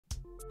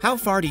How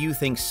far do you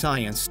think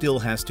science still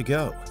has to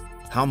go?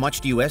 How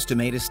much do you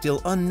estimate is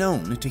still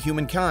unknown to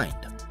humankind?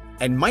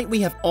 And might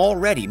we have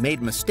already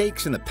made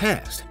mistakes in the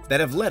past that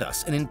have led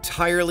us in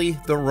entirely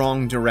the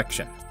wrong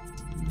direction?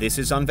 This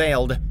is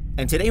Unveiled,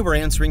 and today we're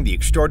answering the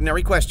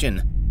extraordinary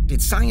question,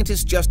 did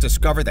scientists just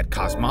discover that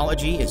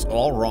cosmology is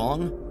all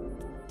wrong?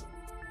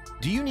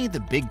 Do you need the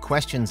big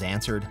questions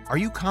answered? Are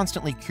you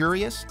constantly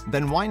curious?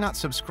 Then why not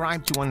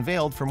subscribe to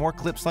Unveiled for more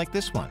clips like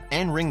this one,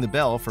 and ring the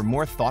bell for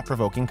more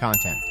thought-provoking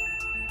content.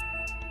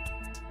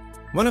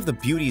 One of the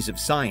beauties of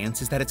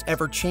science is that it's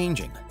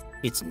ever-changing.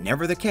 It's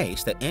never the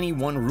case that any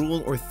one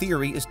rule or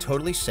theory is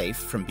totally safe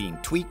from being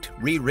tweaked,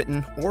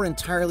 rewritten, or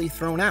entirely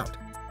thrown out.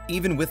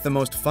 Even with the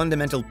most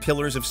fundamental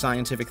pillars of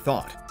scientific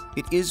thought,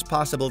 it is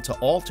possible to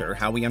alter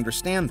how we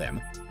understand them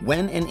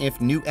when and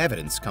if new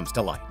evidence comes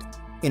to light.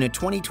 In a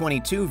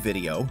 2022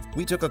 video,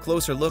 we took a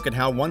closer look at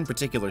how one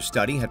particular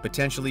study had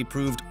potentially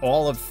proved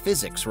all of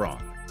physics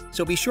wrong.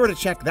 So be sure to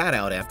check that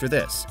out after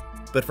this.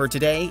 But for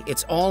today,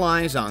 it's all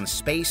eyes on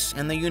space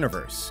and the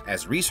universe,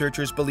 as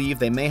researchers believe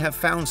they may have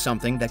found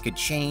something that could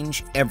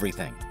change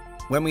everything.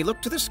 When we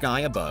look to the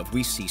sky above,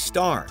 we see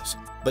stars,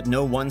 but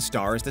no one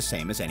star is the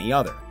same as any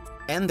other.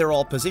 And they're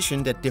all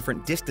positioned at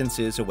different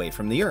distances away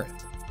from the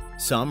Earth.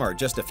 Some are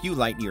just a few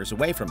light years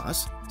away from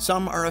us,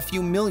 some are a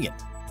few million.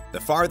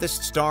 The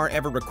farthest star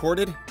ever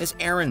recorded is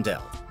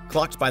Earendel,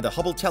 clocked by the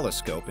Hubble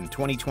telescope in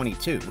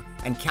 2022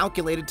 and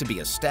calculated to be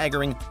a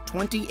staggering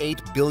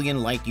 28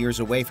 billion light-years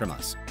away from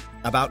us,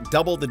 about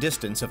double the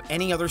distance of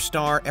any other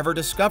star ever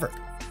discovered.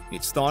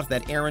 It's thought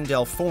that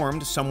Earendel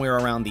formed somewhere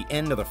around the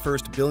end of the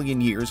first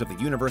billion years of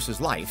the universe's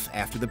life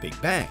after the Big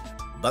Bang.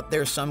 But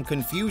there's some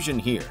confusion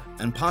here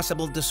and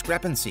possible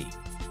discrepancy.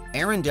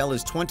 Earendel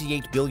is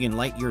 28 billion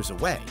light-years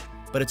away,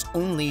 but it's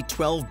only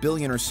 12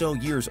 billion or so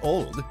years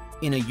old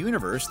in a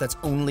universe that's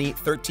only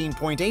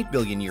 13.8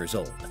 billion years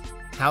old.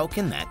 How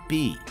can that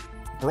be?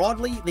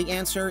 Broadly, the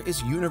answer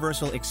is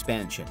universal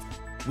expansion.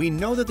 We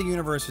know that the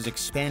universe is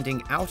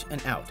expanding out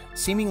and out,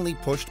 seemingly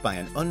pushed by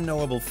an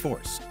unknowable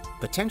force,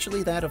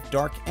 potentially that of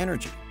dark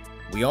energy.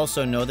 We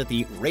also know that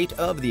the rate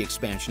of the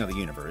expansion of the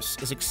universe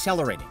is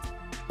accelerating.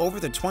 Over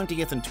the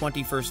 20th and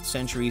 21st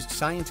centuries,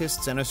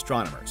 scientists and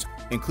astronomers,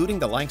 including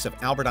the likes of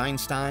Albert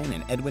Einstein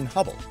and Edwin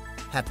Hubble,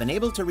 have been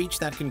able to reach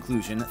that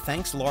conclusion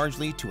thanks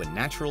largely to a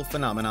natural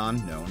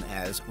phenomenon known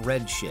as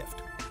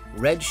redshift.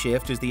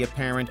 Redshift is the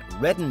apparent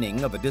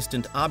reddening of a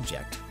distant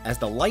object as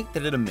the light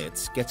that it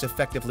emits gets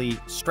effectively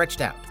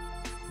stretched out.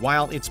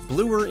 While it's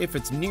bluer if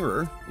it's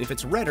nearer, if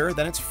it's redder,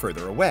 then it's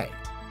further away.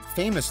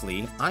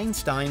 Famously,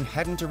 Einstein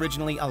hadn't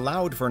originally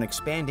allowed for an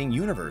expanding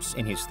universe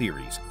in his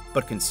theories,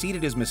 but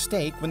conceded his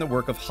mistake when the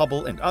work of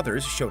Hubble and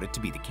others showed it to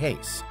be the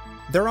case.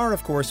 There are,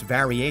 of course,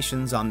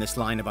 variations on this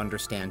line of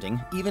understanding,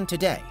 even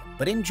today,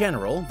 but in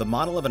general, the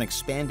model of an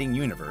expanding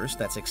universe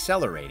that's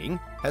accelerating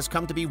has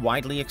come to be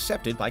widely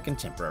accepted by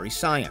contemporary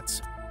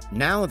science.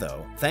 Now,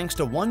 though, thanks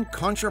to one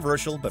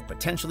controversial but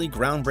potentially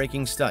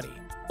groundbreaking study,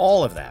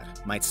 all of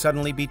that might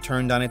suddenly be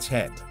turned on its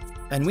head,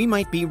 and we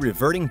might be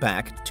reverting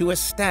back to a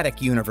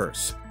static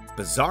universe,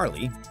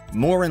 bizarrely,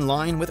 more in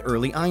line with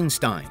early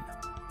Einstein.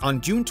 On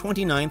June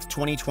 29,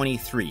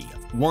 2023,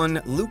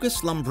 one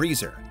Lucas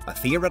Lumbrieser, a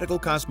theoretical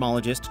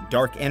cosmologist,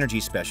 dark energy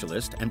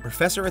specialist, and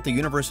professor at the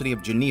University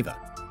of Geneva,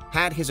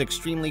 had his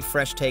extremely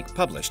fresh take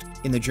published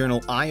in the journal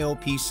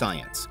IOP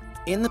Science.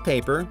 In the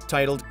paper,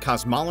 titled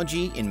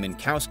Cosmology in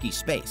Minkowski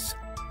Space,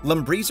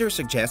 Lumbrieser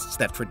suggests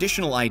that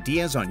traditional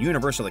ideas on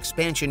universal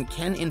expansion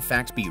can in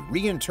fact be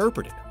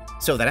reinterpreted,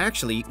 so that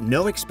actually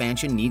no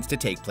expansion needs to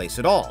take place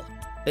at all,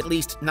 at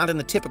least not in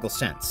the typical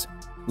sense.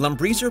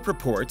 Lumbrieser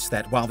purports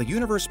that while the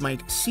universe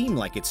might seem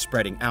like it's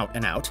spreading out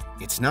and out,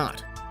 it's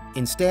not.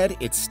 Instead,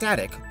 it's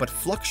static but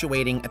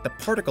fluctuating at the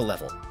particle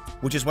level,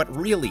 which is what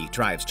really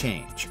drives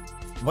change.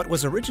 What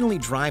was originally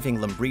driving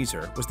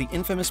Lumbrieser was the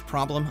infamous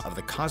problem of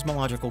the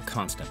cosmological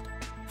constant.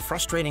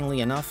 Frustratingly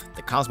enough,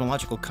 the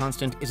cosmological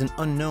constant is an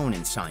unknown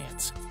in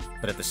science,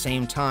 but at the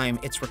same time,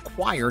 it's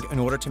required in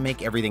order to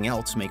make everything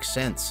else make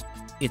sense.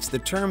 It's the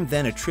term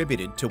then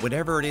attributed to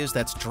whatever it is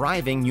that's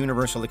driving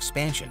universal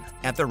expansion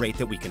at the rate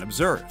that we can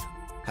observe.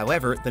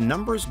 However, the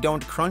numbers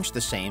don't crunch the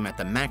same at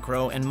the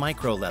macro and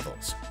micro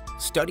levels.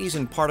 Studies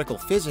in particle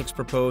physics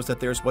propose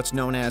that there's what's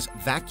known as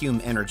vacuum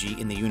energy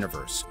in the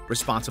universe,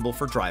 responsible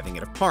for driving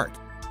it apart.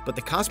 But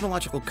the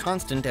cosmological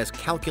constant as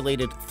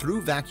calculated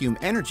through vacuum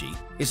energy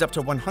is up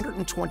to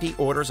 120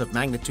 orders of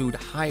magnitude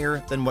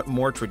higher than what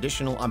more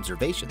traditional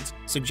observations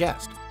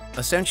suggest.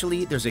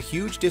 Essentially, there's a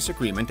huge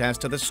disagreement as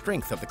to the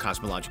strength of the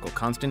cosmological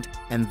constant,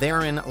 and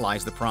therein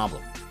lies the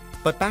problem.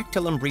 But back to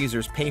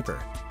Lumbrieser's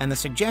paper, and the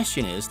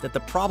suggestion is that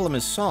the problem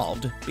is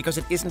solved because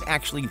it isn't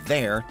actually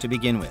there to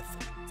begin with.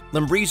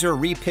 Lumbrieser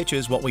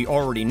repitches what we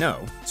already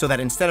know, so that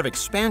instead of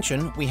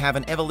expansion, we have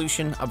an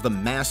evolution of the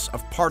mass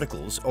of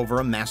particles over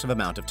a massive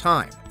amount of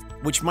time,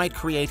 which might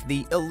create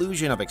the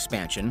illusion of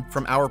expansion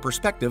from our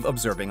perspective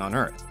observing on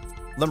Earth.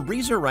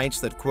 Lumbrieser writes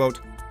that, quote,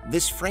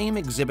 "This frame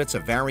exhibits a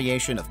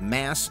variation of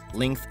mass,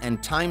 length,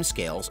 and time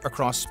scales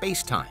across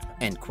space-time,"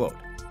 end quote.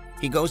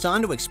 He goes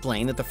on to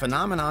explain that the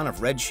phenomenon of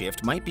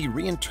redshift might be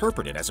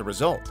reinterpreted as a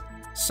result.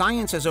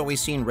 Science has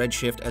always seen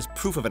redshift as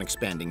proof of an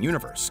expanding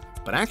universe,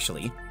 but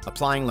actually,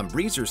 applying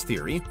Lambrieser's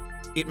theory,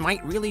 it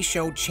might really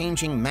show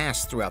changing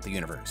mass throughout the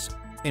universe,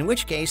 in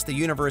which case the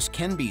universe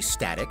can be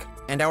static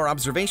and our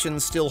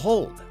observations still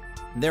hold.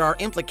 There are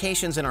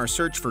implications in our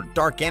search for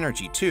dark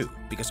energy too,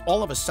 because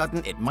all of a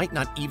sudden it might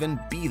not even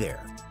be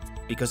there.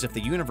 Because if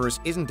the universe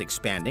isn't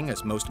expanding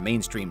as most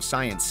mainstream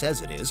science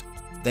says it is,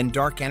 then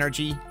dark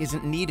energy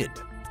isn't needed.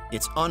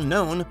 It's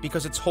unknown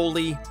because it's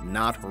wholly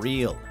not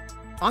real.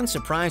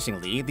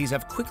 Unsurprisingly, these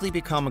have quickly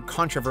become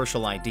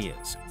controversial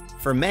ideas.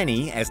 For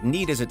many, as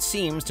neat as it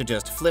seems to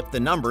just flip the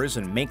numbers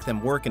and make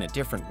them work in a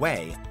different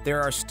way,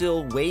 there are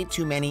still way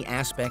too many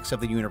aspects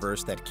of the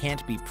universe that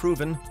can't be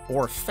proven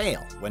or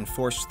fail when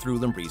forced through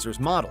Lambrieser's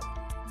model.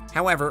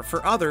 However,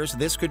 for others,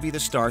 this could be the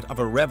start of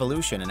a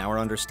revolution in our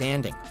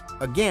understanding.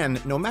 Again,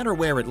 no matter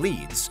where it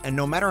leads, and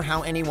no matter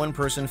how any one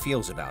person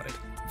feels about it,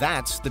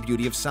 that's the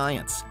beauty of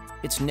science.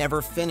 It's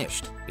never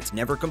finished, it's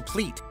never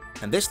complete,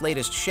 and this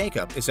latest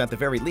shakeup is at the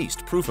very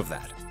least proof of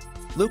that.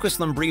 Lucas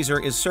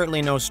Lambrieser is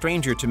certainly no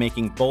stranger to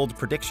making bold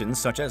predictions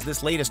such as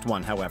this latest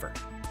one, however.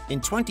 In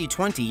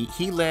 2020,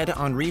 he led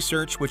on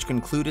research which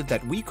concluded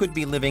that we could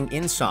be living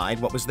inside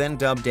what was then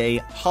dubbed a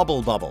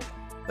Hubble bubble,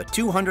 a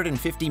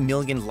 250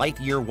 million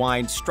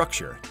light-year-wide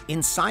structure,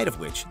 inside of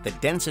which the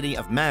density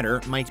of matter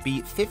might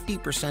be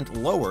 50%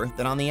 lower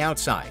than on the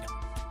outside,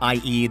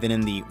 i.e. than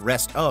in the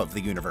rest of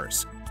the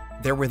universe.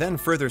 There were then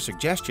further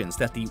suggestions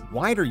that the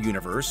wider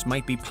universe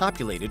might be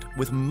populated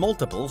with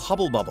multiple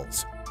Hubble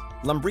bubbles.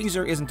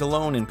 Lambrieser isn't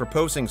alone in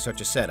proposing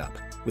such a setup,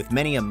 with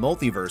many a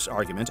multiverse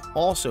argument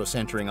also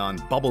centering on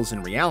bubbles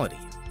in reality.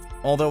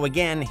 Although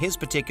again, his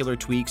particular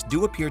tweaks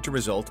do appear to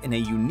result in a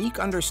unique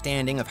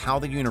understanding of how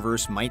the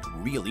universe might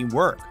really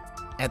work.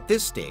 At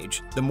this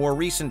stage, the more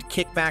recent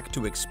kickback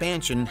to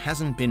expansion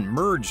hasn't been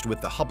merged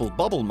with the Hubble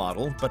bubble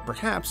model, but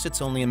perhaps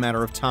it's only a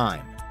matter of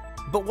time.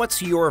 But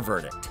what's your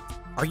verdict?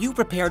 Are you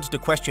prepared to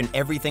question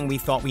everything we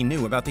thought we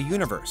knew about the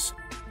universe?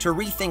 To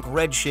rethink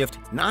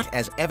redshift not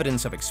as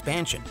evidence of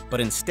expansion,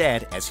 but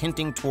instead as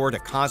hinting toward a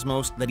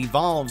cosmos that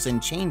evolves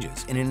and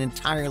changes in an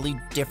entirely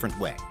different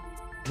way?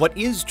 What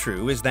is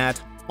true is that,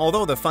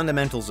 although the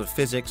fundamentals of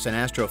physics and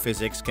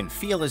astrophysics can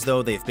feel as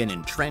though they've been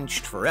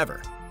entrenched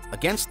forever,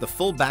 against the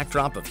full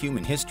backdrop of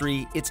human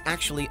history, it's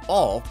actually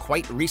all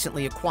quite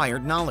recently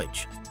acquired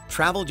knowledge.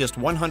 Travel just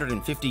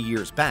 150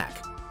 years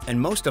back, and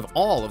most of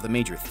all of the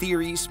major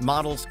theories,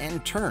 models,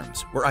 and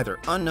terms were either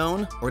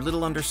unknown or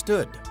little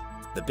understood.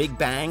 The Big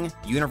Bang,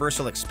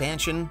 universal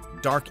expansion,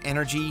 dark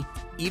energy,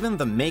 even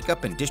the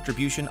makeup and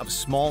distribution of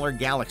smaller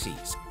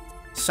galaxies.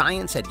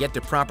 Science had yet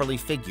to properly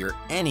figure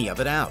any of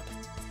it out.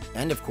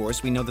 And of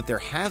course, we know that there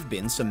have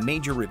been some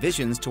major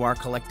revisions to our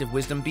collective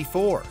wisdom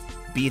before,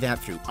 be that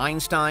through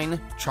Einstein,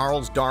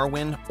 Charles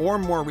Darwin, or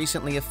more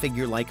recently a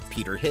figure like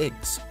Peter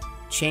Higgs.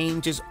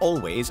 Change is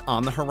always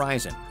on the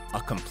horizon. A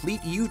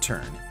complete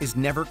U-turn is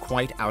never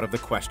quite out of the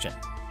question.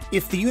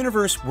 If the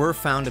universe were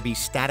found to be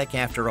static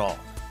after all,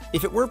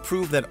 if it were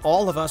proved that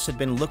all of us had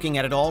been looking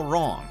at it all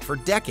wrong for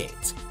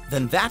decades,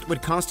 then that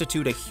would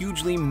constitute a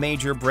hugely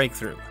major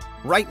breakthrough.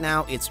 Right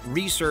now, it's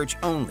research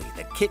only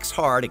that kicks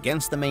hard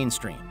against the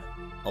mainstream.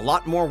 A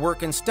lot more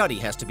work and study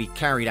has to be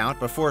carried out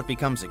before it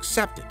becomes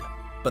accepted.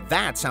 But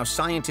that's how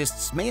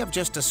scientists may have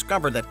just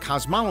discovered that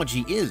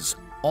cosmology is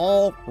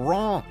all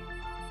wrong.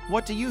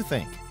 What do you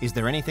think? Is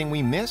there anything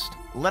we missed?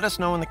 Let us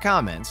know in the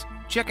comments.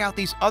 Check out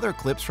these other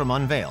clips from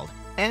Unveiled,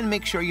 and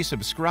make sure you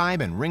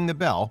subscribe and ring the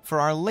bell for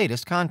our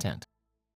latest content.